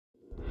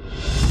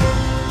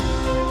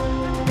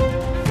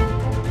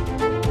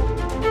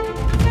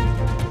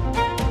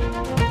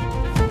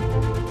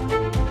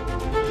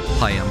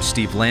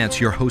Steve Lance,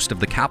 your host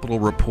of the Capitol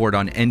Report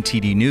on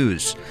NTD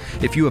News.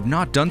 If you have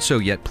not done so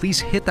yet,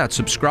 please hit that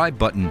subscribe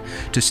button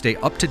to stay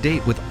up to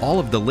date with all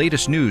of the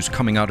latest news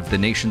coming out of the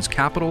nation's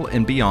capital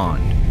and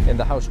beyond. And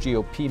the House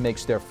GOP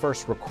makes their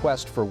first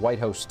request for White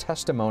House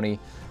testimony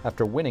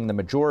after winning the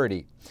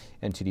majority.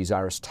 NTD's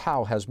Iris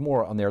Tao has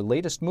more on their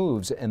latest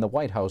moves and the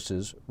White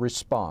House's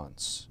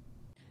response.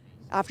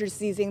 After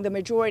seizing the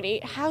majority,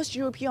 House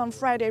GOP on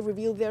Friday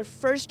revealed their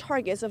first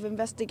targets of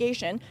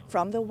investigation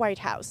from the White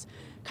House.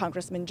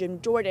 Congressman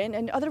Jim Jordan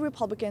and other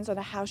Republicans on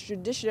the House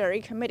Judiciary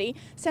Committee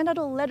sent out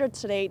a letter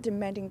today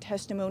demanding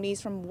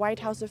testimonies from White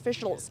House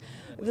officials.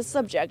 The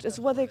subject is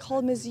what they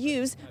call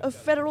misuse of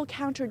federal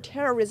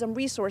counterterrorism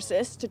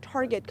resources to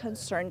target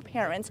concerned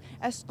parents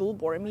at school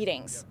board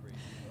meetings.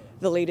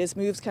 The latest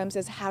moves comes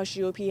as House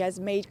GOP has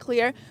made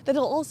clear that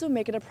they'll also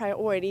make it a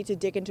priority to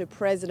dig into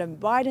President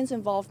Biden's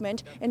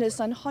involvement in his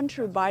son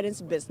Hunter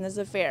Biden's business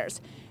affairs.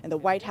 And the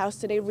White House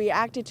today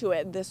reacted to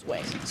it this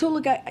way. So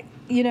look,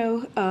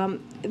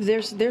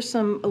 there's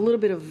a little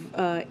bit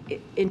of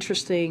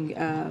interesting,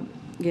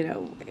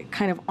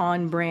 kind of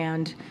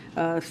on-brand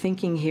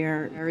thinking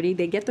here.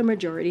 They get the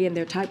majority, and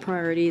their top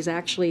priority is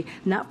actually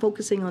not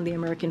focusing on the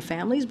American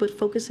families, but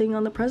focusing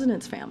on the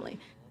president's family.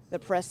 The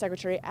press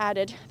secretary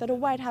added that the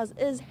White House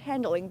is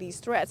handling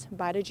these threats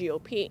by the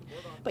GOP.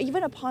 But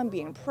even upon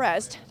being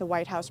pressed, the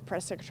White House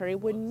press secretary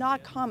would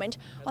not comment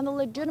on the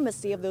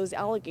legitimacy of those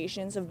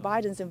allegations of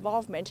Biden's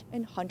involvement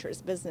in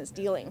Hunter's business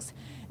dealings.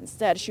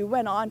 Instead, she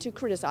went on to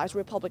criticize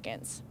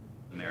Republicans.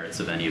 The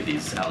merits of any of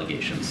these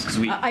allegations? Because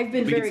I've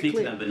been very speak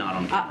clear. To them, but not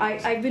on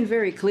camera. I've been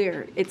very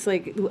clear. It's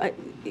like,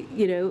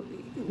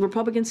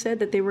 Republicans said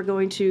that they were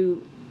going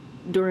to,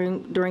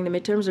 during the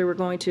midterms, they were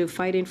going to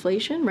fight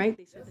inflation, right?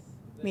 They said.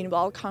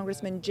 Meanwhile,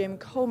 Congressman Jim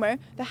Comer,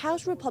 the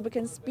House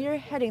Republican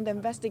spearheading the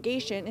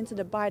investigation into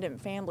the Biden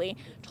family,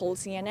 told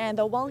CNN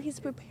that while he's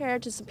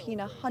prepared to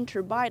subpoena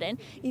Hunter Biden,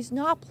 he's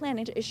not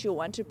planning to issue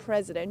one to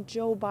President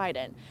Joe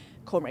Biden.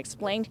 Comer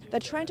explained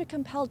that trying to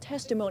compel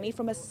testimony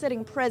from a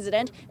sitting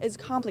president is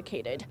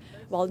complicated,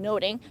 while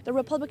noting the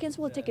Republicans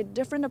will take a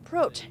different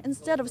approach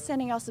instead of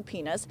sending out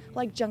subpoenas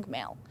like junk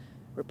mail.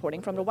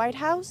 Reporting from the White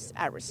House,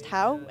 Iris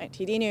Tao,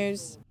 NTD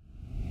News.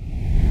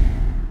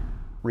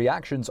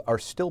 Reactions are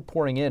still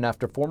pouring in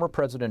after former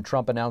President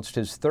Trump announced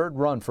his third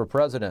run for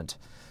president.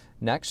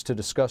 Next, to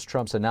discuss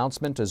Trump's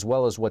announcement as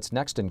well as what's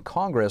next in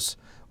Congress,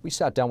 we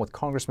sat down with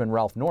Congressman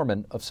Ralph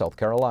Norman of South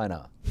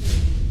Carolina.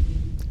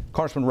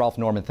 Congressman Ralph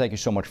Norman, thank you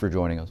so much for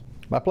joining us.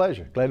 My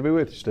pleasure. Glad to be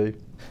with you,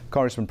 Steve.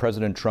 Congressman,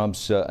 President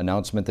Trump's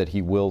announcement that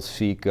he will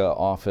seek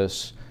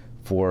office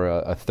for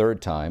a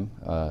third time,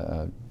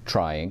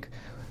 trying.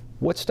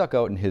 What stuck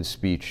out in his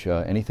speech?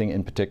 Anything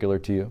in particular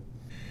to you?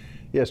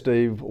 Yes,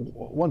 Steve.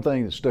 One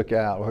thing that stuck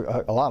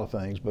out, a lot of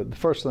things, but the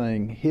first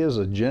thing, his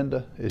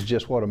agenda is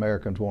just what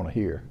Americans want to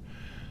hear.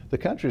 The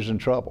country's in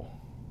trouble,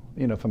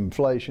 from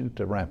inflation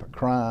to rampant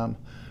crime,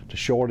 to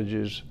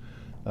shortages,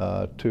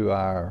 to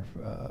our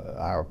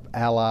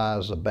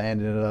allies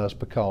abandoning us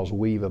because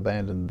we've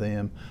abandoned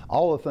them.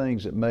 All the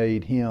things that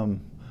made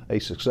him a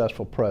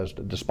successful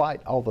president,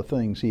 despite all the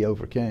things he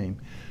overcame,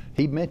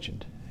 he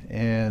mentioned.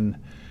 And,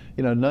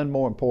 none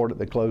more important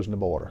than closing the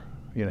border.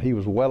 He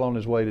was well on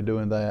his way to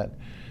doing that.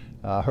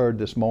 I heard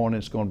this morning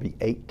it's going to be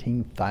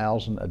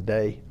 18,000 a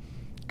day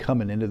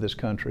coming into this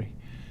country.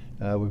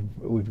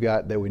 We've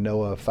got that we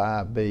know of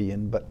 5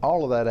 billion, but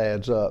all of that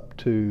adds up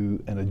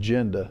to an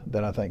agenda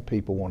that I think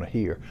people want to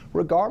hear,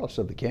 regardless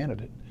of the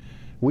candidate.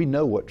 We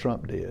know what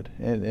Trump did,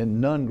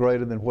 and none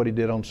greater than what he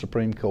did on the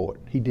Supreme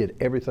Court. He did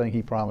everything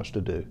he promised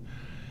to do,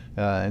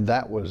 and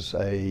that was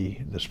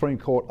the Supreme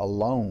Court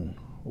alone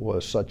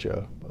was such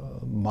a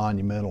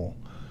monumental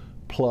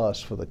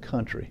plus for the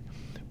country.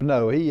 But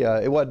no,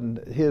 it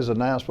wasn't, his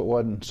announcement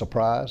wasn't a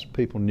surprise.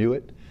 People knew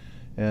it.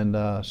 And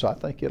so I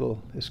think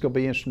it's going to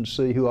be interesting to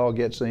see who all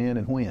gets in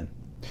and when.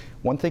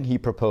 One thing he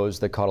proposed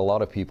that caught a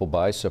lot of people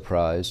by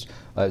surprise,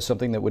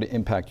 something that would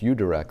impact you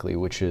directly,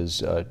 which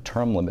is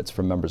term limits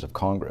for members of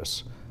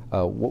Congress.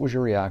 What was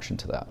your reaction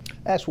to that?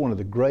 That's one of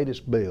the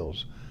greatest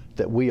bills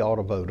that we ought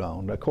to vote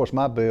on. Of course,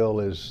 my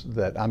bill is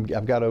that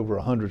I've got over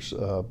 100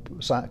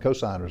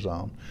 co-signers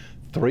on.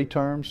 3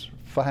 terms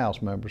for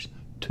House members,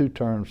 2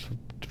 terms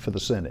for the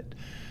Senate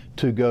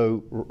to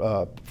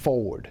go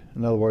forward.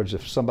 In other words,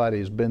 if somebody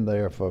has been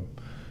there for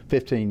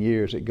 15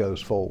 years, it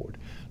goes forward.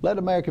 Let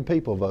American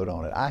people vote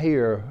on it. I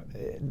hear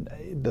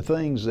the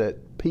things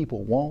that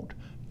people want,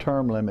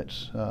 term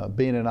limits,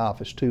 being in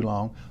office too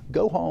long.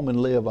 Go home and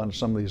live under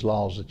some of these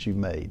laws that you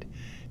made.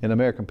 And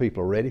American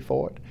people are ready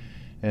for it.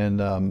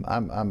 And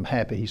I'm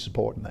happy he's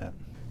supporting that.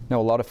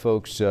 Now, a lot of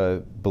folks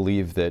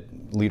believe that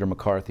Leader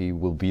McCarthy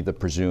will be the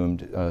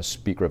presumed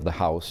Speaker of the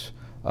House.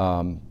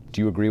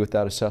 Do you agree with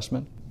that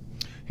assessment?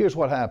 Here's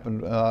what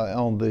happened.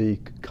 On the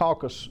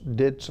caucus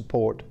did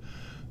support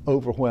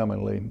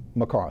overwhelmingly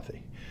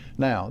McCarthy.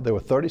 Now, there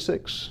were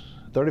 36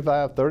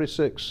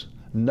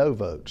 no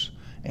votes.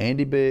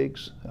 Andy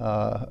Biggs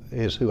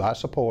is who I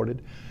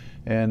supported.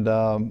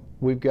 And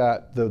we've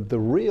got the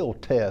real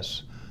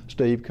test,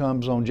 Steve,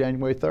 comes on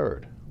January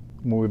 3rd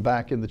when we're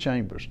back in the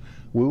chambers,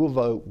 we will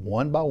vote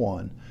one by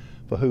one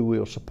for who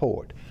we'll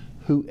support.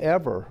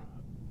 Whoever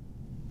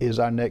is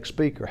our next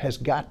speaker has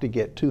got to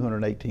get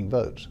 218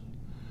 votes,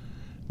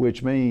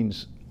 which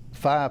means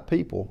 5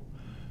 people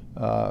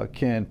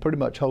can pretty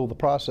much hold the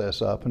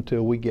process up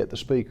until we get the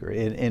speaker.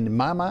 And in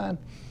my mind,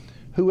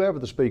 whoever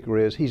the speaker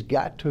is, he's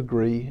got to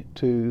agree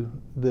to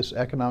this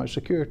economic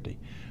security.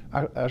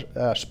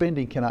 Our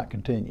spending cannot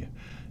continue.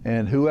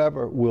 And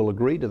whoever will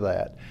agree to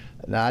that.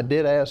 Now, I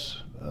did ask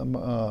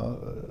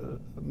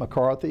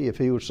McCarthy if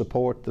he would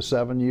support the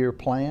 7-year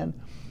plan,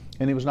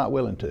 and he was not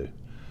willing to.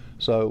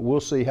 So we'll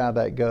see how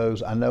that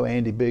goes. I know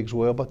Andy Biggs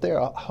will, but there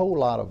are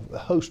a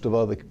host of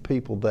other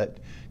people that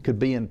could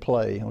be in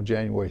play on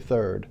January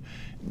 3rd.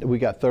 We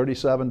got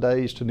 37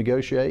 days to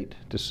negotiate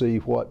to see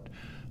what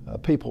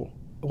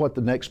what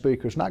the next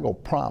speaker is not going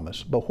to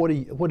promise, but what are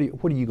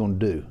you going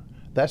to do?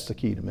 That's the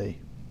key to me.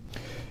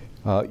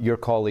 Your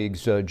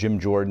colleagues Jim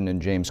Jordan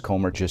and James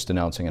Comer just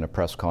announcing in a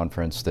press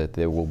conference that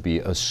there will be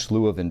a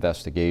slew of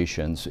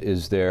investigations.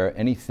 Is there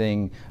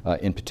anything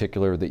in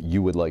particular that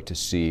you would like to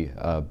see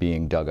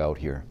being dug out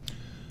here?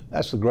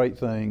 That's the great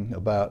thing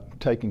about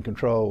taking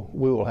control.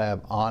 We will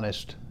have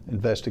honest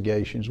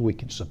investigations. We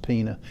can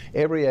subpoena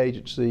every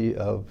agency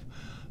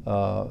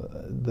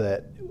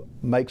that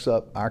makes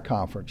up our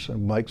conference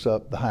and makes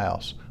up the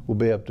House. We'll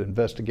be able to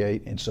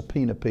investigate and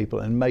subpoena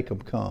people and make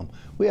them come.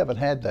 We haven't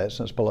had that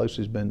since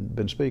Pelosi's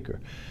been Speaker.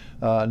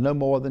 There's no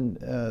more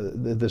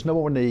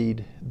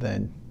need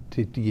than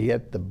to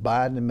get the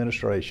Biden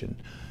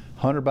administration,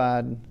 Hunter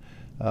Biden,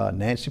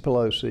 Nancy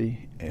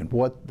Pelosi, and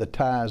what the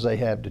ties they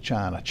have to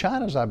China.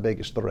 China's our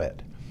biggest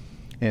threat.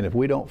 And if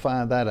we don't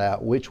find that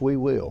out, which we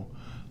will,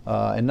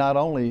 and not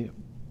only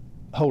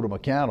hold them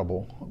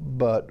accountable,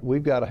 but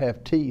we've got to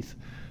have teeth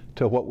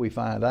to what we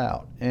find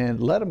out,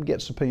 and let them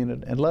get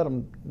subpoenaed and let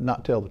them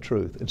not tell the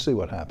truth and see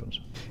what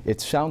happens.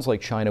 It sounds like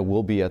China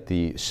will be at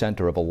the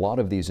center of a lot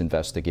of these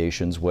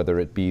investigations, whether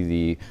it be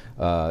the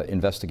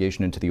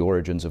investigation into the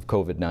origins of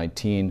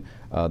COVID-19,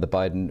 the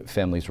Biden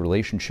family's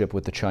relationship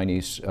with the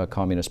Chinese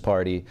Communist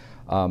Party.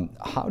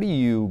 How do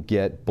you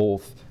get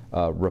both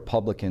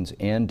Republicans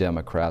and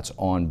Democrats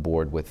on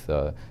board with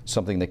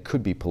something that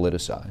could be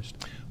politicized?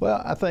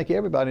 Well, I think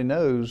everybody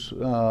knows,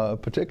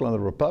 particularly on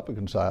the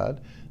Republican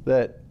side,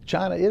 that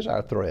China is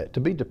our threat. To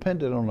be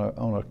dependent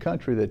on a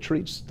country that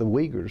treats the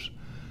Uyghurs,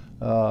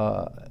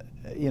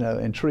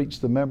 and treats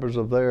the members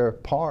of their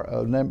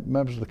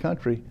members of the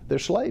country, they're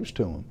slaves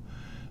to them.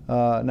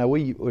 Now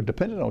we are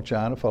dependent on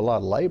China for a lot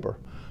of labor,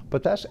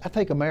 but I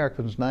think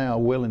Americans now are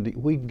willing to.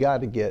 We've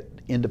got to get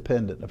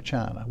independent of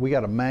China. We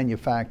got to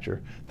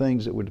manufacture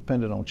things that we're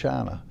dependent on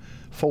China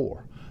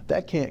for.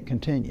 That can't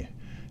continue.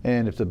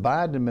 And if the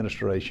Biden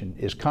administration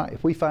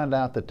if we find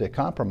out that they're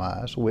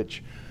compromised,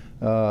 which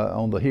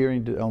on the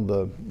hearing, on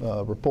the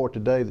report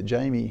today that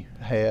Jamie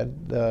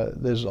had,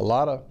 there's a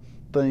lot of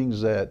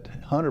things that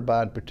Hunter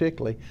Biden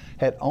particularly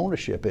had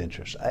ownership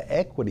interest,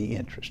 equity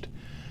interest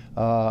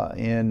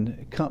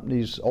in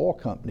companies, oil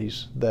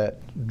companies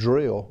that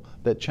drill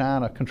that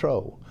China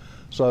control.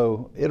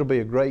 So it'll be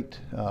a great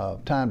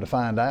time to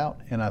find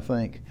out, and I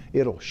think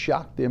it'll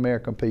shock the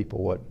American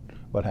people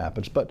what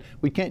happens. But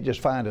we can't just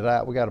find it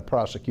out. We got to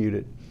prosecute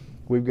it.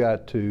 We've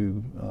got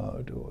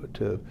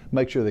to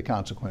make sure the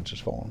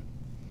consequences for them.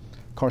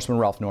 Congressman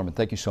Ralph Norman,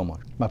 thank you so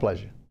much. My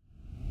pleasure.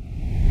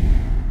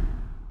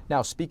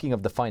 Now, speaking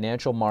of the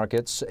financial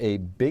markets, a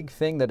big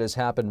thing that has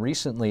happened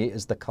recently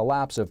is the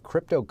collapse of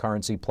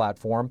cryptocurrency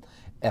platform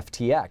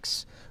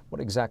FTX.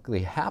 What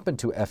exactly happened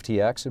to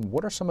FTX, and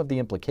what are some of the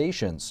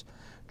implications?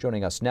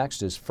 Joining us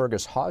next is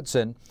Fergus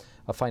Hodgson,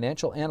 a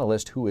financial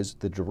analyst who is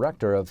the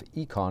director of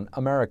Econ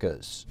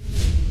Americas.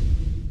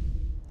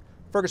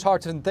 Fergus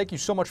Hodgson, thank you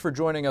so much for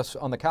joining us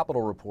on the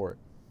Capitol Report.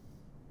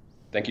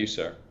 Thank you,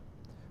 sir.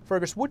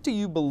 Fergus, what do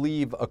you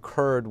believe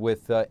occurred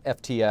with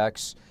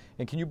FTX,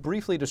 and can you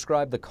briefly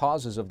describe the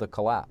causes of the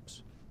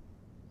collapse?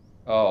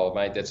 Oh,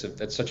 mate,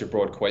 that's such a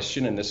broad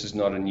question, and this is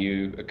not a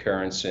new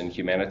occurrence in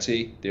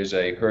humanity. There's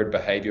a herd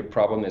behavior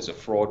problem, there's a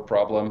fraud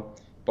problem,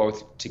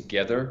 both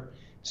together.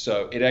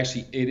 So it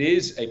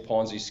is a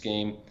Ponzi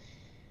scheme.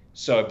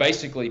 So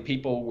basically,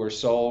 people were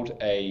sold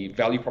a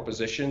value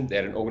proposition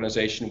that an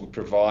organization would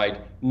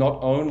provide not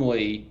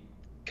only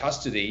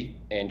custody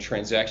and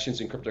transactions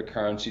in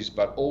cryptocurrencies,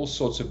 but all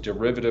sorts of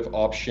derivative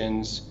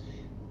options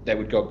that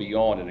would go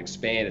beyond and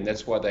expand. And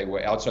that's why they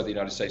were outside the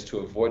United States, to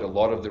avoid a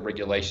lot of the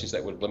regulations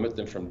that would limit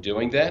them from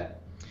doing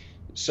that.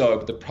 So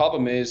the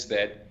problem is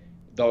that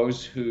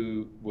those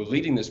who were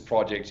leading this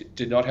project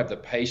did not have the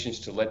patience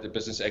to let the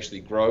business actually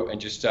grow, and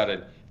just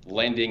started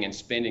lending and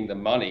spending the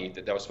money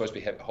that they were supposed to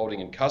be holding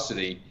in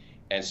custody.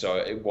 And so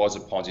it was a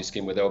Ponzi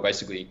scheme where they were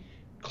basically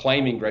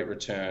claiming great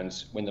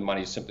returns when the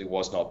money simply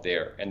was not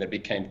there, and that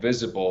became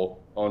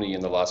visible only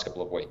in the last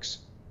couple of weeks.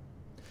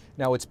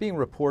 Now, it's being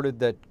reported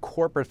that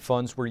corporate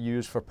funds were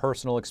used for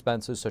personal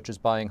expenses, such as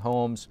buying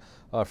homes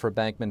for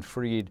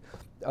Bankman-Fried.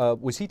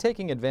 Was he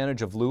taking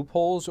advantage of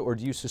loopholes, or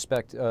do you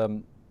suspect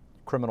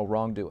criminal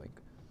wrongdoing?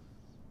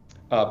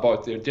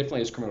 Both. There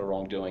definitely is criminal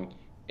wrongdoing.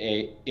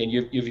 and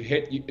you've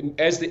hit,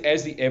 as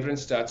the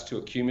evidence starts to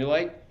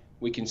accumulate,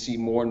 we can see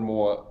more and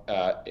more,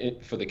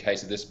 for the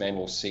case of this man,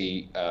 we'll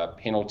see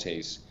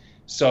penalties.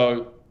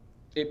 So,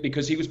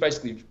 because he was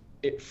basically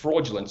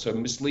fraudulent, so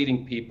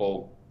misleading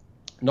people,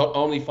 not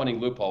only finding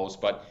loopholes,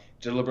 but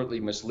deliberately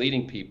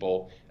misleading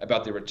people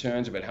about their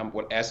returns, about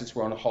what assets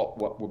were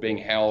what were being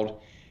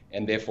held,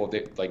 and therefore,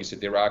 like I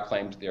said, there are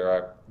claims,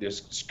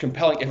 there's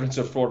compelling evidence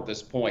of fraud at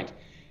this point.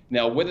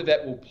 Now, whether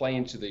that will play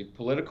into the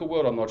political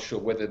world, I'm not sure.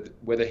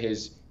 Whether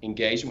his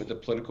engagement with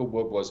the political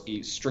world was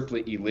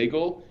strictly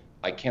illegal,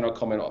 I cannot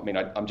comment on. I mean,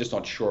 I'm just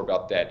not sure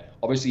about that.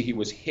 Obviously, he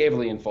was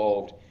heavily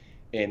involved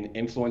in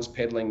influence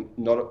peddling,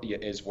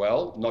 as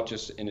well, not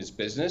just in his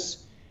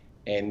business,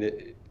 and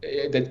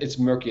it's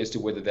murky as to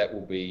whether that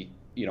will be,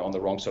 on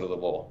the wrong side of the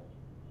law.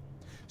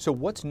 So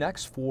what's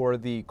next for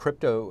the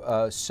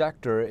crypto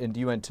sector, and do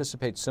you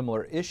anticipate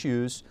similar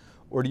issues,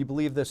 or do you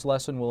believe this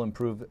lesson will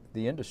improve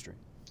the industry?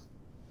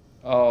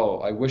 Oh,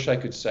 I wish I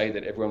could say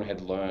that everyone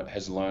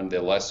has learned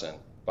their lesson,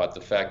 but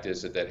the fact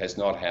is that has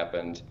not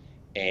happened,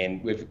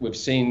 and we've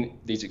seen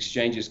these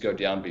exchanges go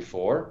down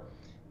before.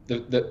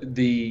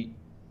 The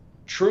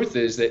truth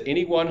is that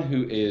anyone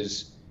who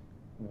is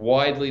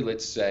widely,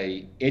 let's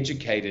say,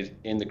 educated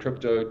in the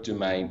crypto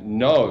domain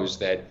knows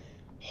that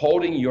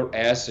holding your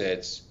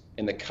assets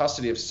in the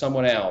custody of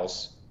someone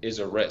else is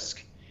a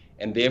risk,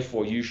 and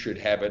therefore you should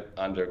have it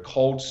under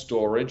cold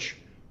storage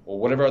or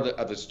whatever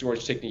other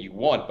storage technique you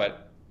want,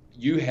 but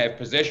you have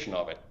possession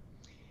of it.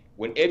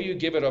 Whenever you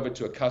give it over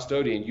to a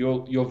custodian,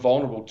 you're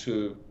vulnerable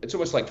to, it's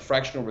almost like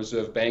fractional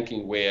reserve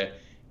banking, where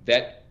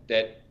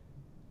the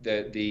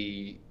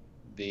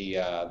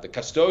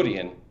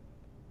custodian,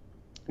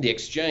 the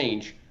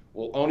exchange,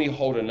 will only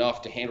hold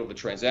enough to handle the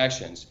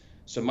transactions.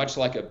 So much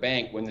like a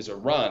bank, when there's a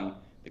run,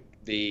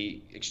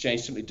 the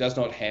exchange simply does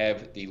not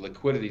have the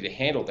liquidity to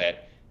handle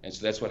that, and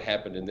so that's what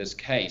happened in this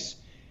case.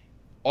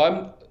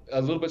 I'm a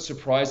little bit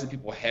surprised that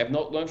people have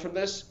not learned from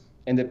this,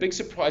 and the big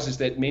surprise is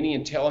that many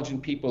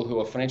intelligent people who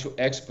are financial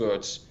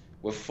experts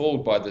were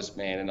fooled by this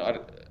man, and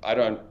I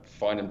don't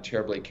find him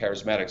terribly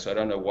charismatic, so I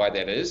don't know why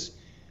that is,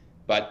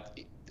 but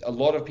a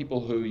lot of people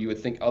who you would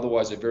think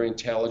otherwise are very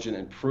intelligent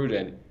and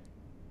prudent,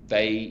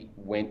 they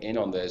went in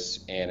on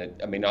this,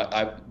 and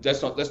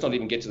let's not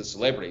even get to the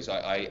celebrities.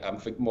 I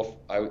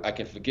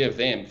can forgive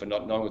them for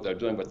not knowing what they're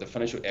doing, but the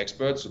financial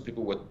experts, or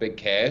people with big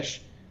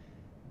cash,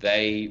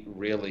 they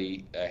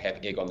really have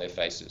egg on their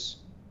faces.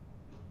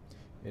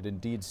 It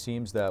indeed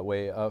seems that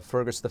way.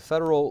 Fergus, the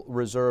Federal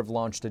Reserve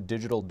launched a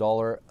digital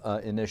dollar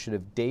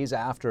initiative days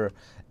after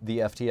the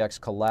FTX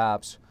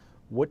collapse.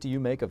 What do you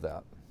make of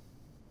that?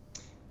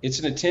 It's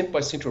an attempt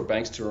by central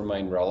banks to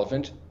remain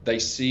relevant. They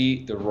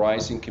see the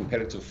rising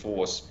competitive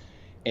force.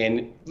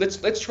 And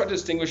let's try to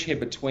distinguish here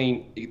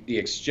between the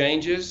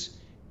exchanges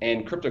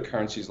and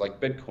cryptocurrencies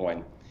like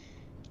Bitcoin.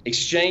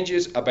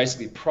 Exchanges are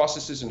basically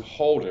processors and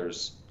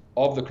holders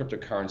of the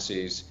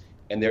cryptocurrencies,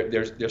 and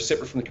they're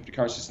separate from the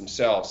cryptocurrencies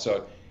themselves.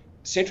 So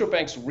central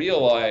banks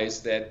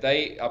realize that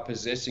they are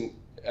possessing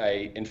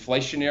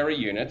inflationary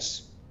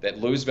units that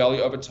lose value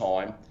over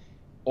time.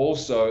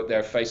 Also,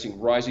 they're facing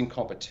rising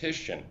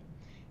competition,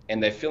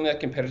 and they're feeling that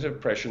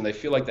competitive pressure, and they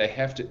feel like they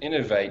have to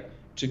innovate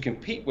to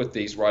compete with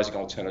these rising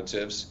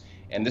alternatives,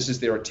 and this is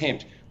their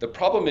attempt. The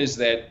problem is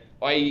that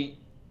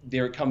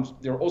there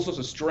are all sorts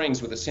of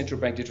strings with a central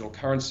bank digital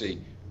currency.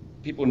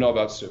 People know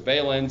about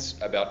surveillance,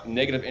 about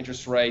negative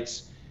interest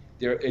rates.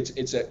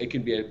 It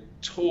can be a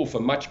tool for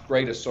much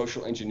greater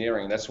social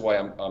engineering. That's why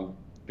I'm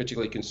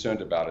particularly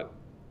concerned about it.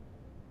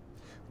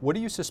 What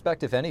do you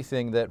suspect, if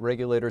anything, that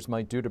regulators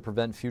might do to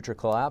prevent future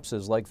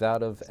collapses like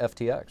that of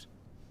FTX?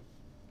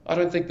 I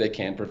don't think they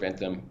can prevent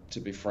them, to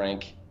be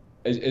frank.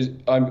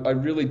 I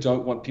really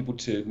don't want people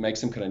to make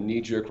some kind of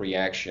knee-jerk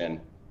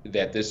reaction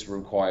that this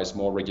requires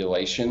more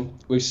regulation.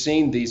 We've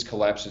seen these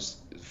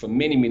collapses for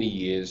many, many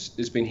years.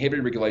 There's been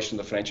heavy regulation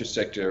of the financial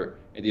sector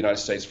in the United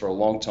States for a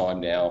long time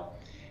now.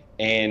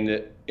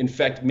 And in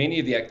fact, many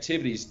of the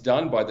activities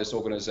done by this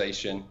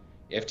organization,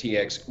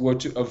 FTX, were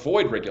to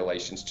avoid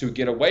regulations, to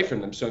get away from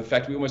them. So in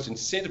fact, we almost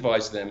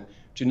incentivized them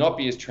to not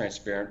be as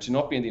transparent, to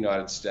not be in the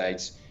United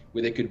States,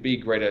 where there could be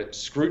greater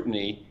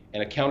scrutiny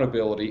and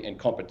accountability and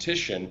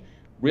competition.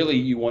 Really,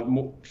 you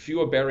want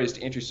fewer barriers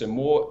to entry, so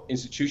more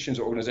institutions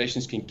or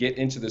organizations can get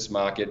into this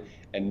market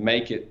and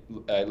make it,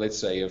 let's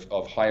say,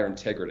 of higher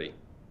integrity.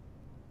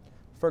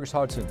 Fergus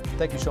Hodgson,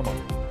 thank you so much.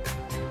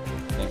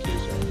 Thank you,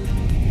 sir.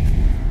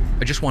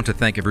 I just want to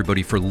thank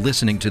everybody for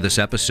listening to this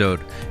episode.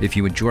 If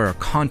you enjoy our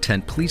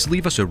content, please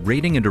leave us a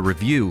rating and a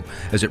review,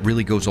 as it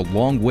really goes a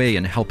long way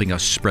in helping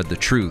us spread the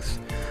truth.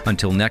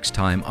 Until next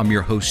time, I'm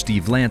your host,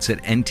 Steve Lance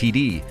at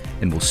NTD,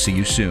 and we'll see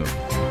you soon.